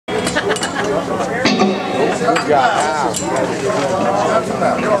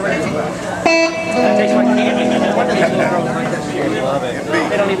tastes like candy. Wonder these little girls like that shit.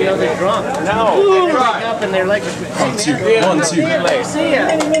 They don't even know they're drunk. No. They wake up and they're like, One, two. see ya.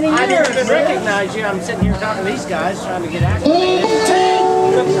 I didn't even recognize you. I'm sitting here talking to these guys trying to get acclimated.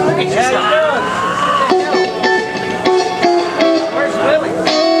 Look at you. Where's Willie?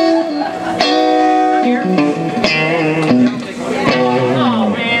 Here? Oh,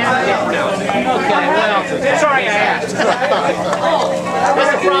 man. Okay, well, sorry I asked.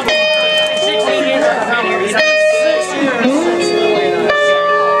 What's the problem? 16 years I've been here. 6 years since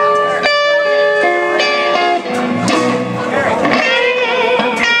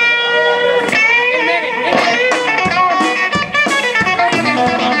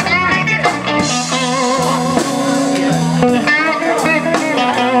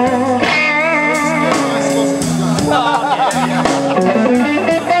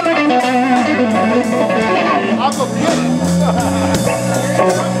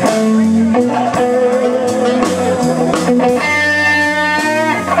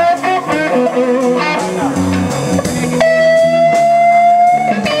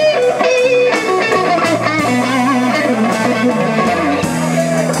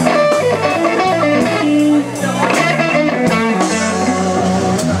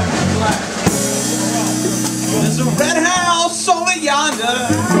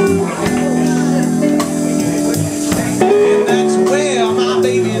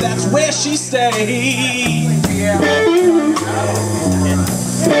she stays.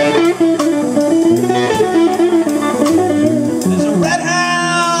 There's a red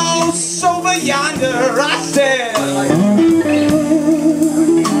house over yonder, I said,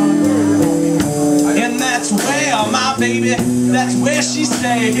 and that's where my baby, that's where she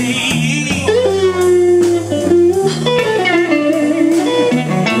stays.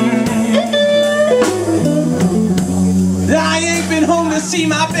 I ain't been home to see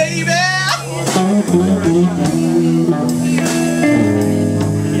my baby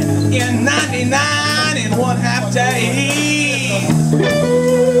in 99 and 1/2 days.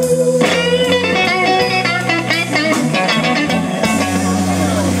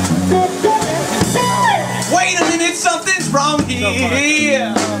 Wait a minute, something's wrong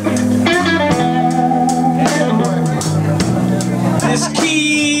here. This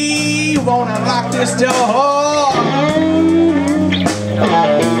key won't unlock this door.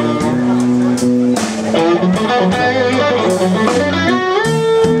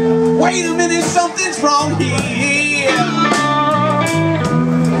 Wait a minute, something's wrong here.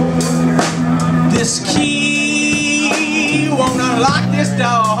 This key won't unlock this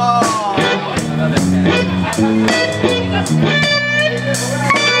door.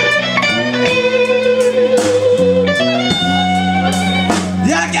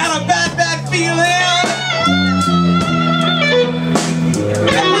 Yeah, I got a bad feeling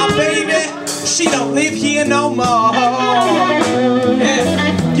that my baby, she don't live here no more.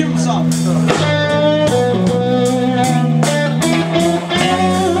 Yeah, give him some.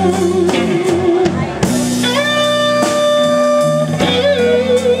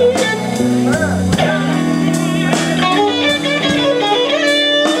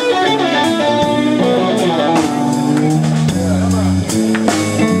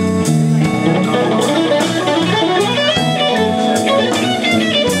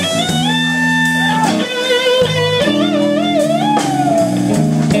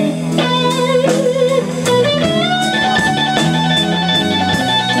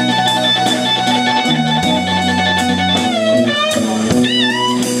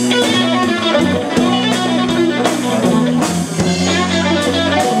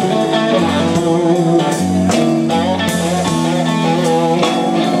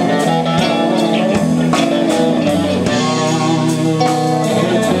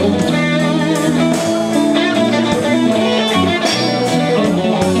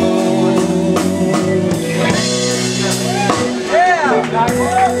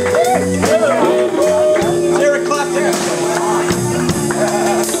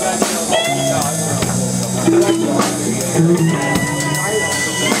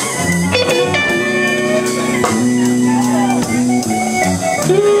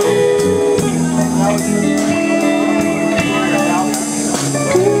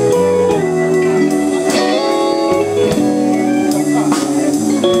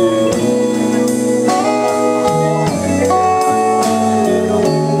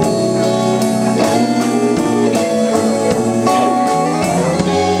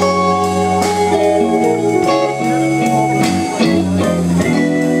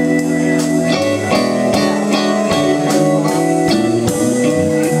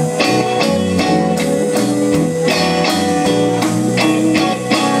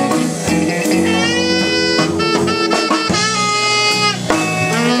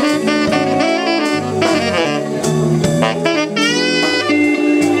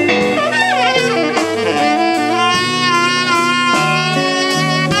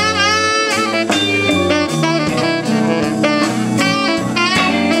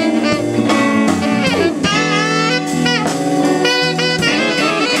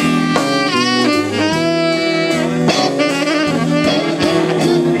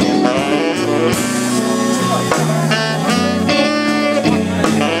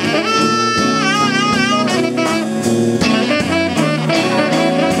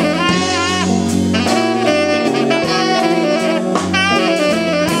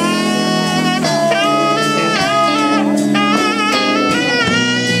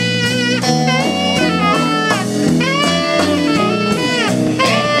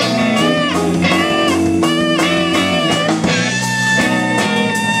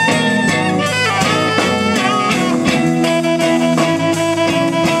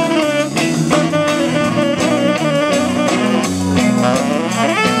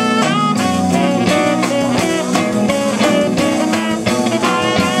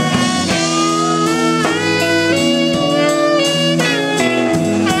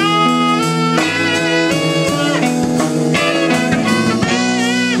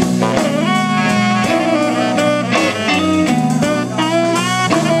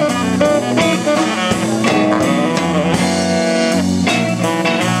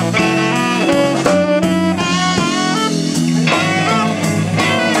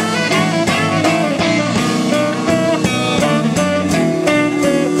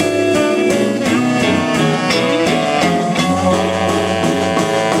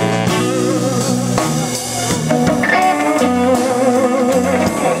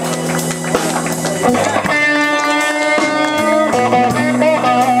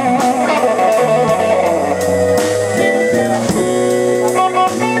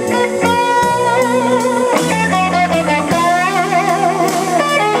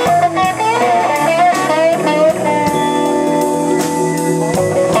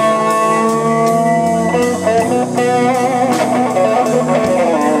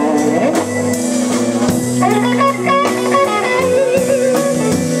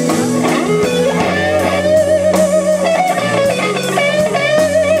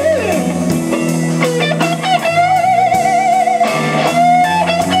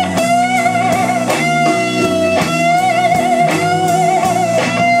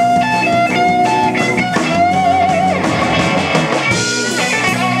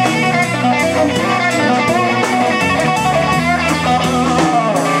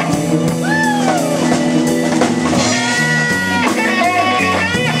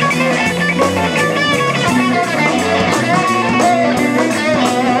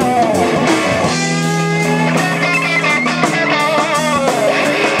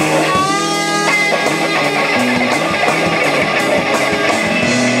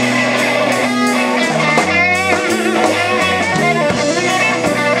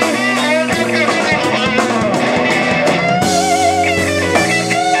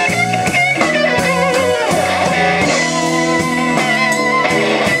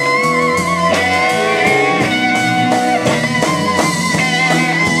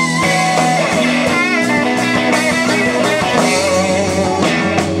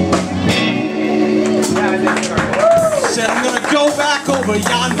 over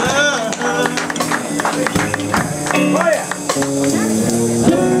yonder. Oh yeah.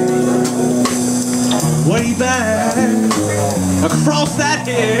 Way back across that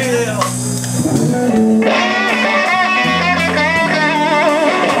hill.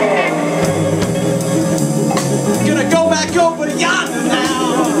 Gonna go back over yonder now.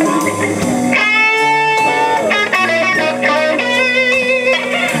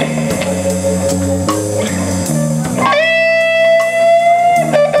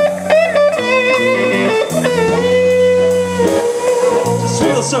 Just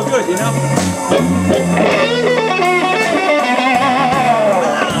feels so good, you know?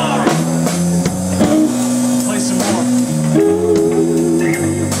 Play some more.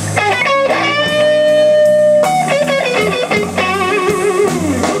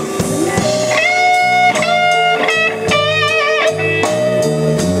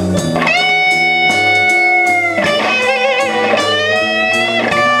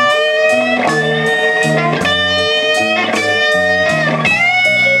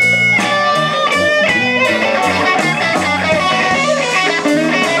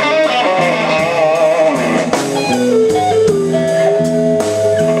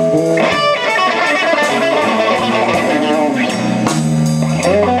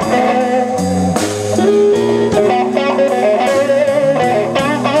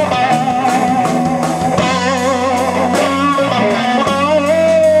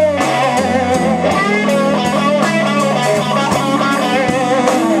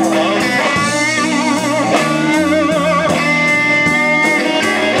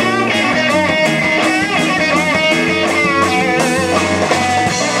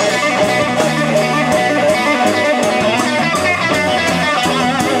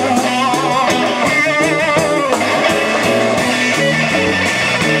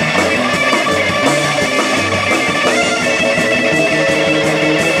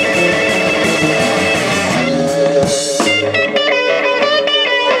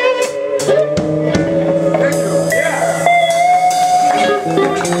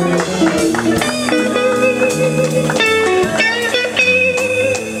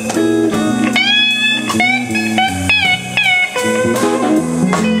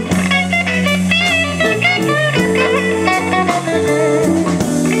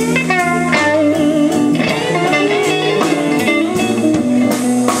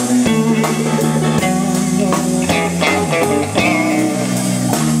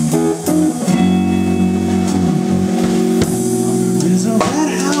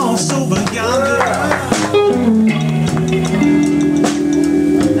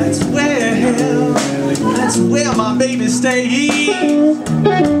 That's where my baby stays.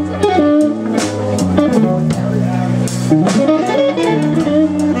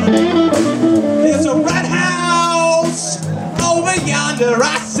 There's a red house over yonder,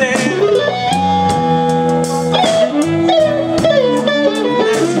 I said.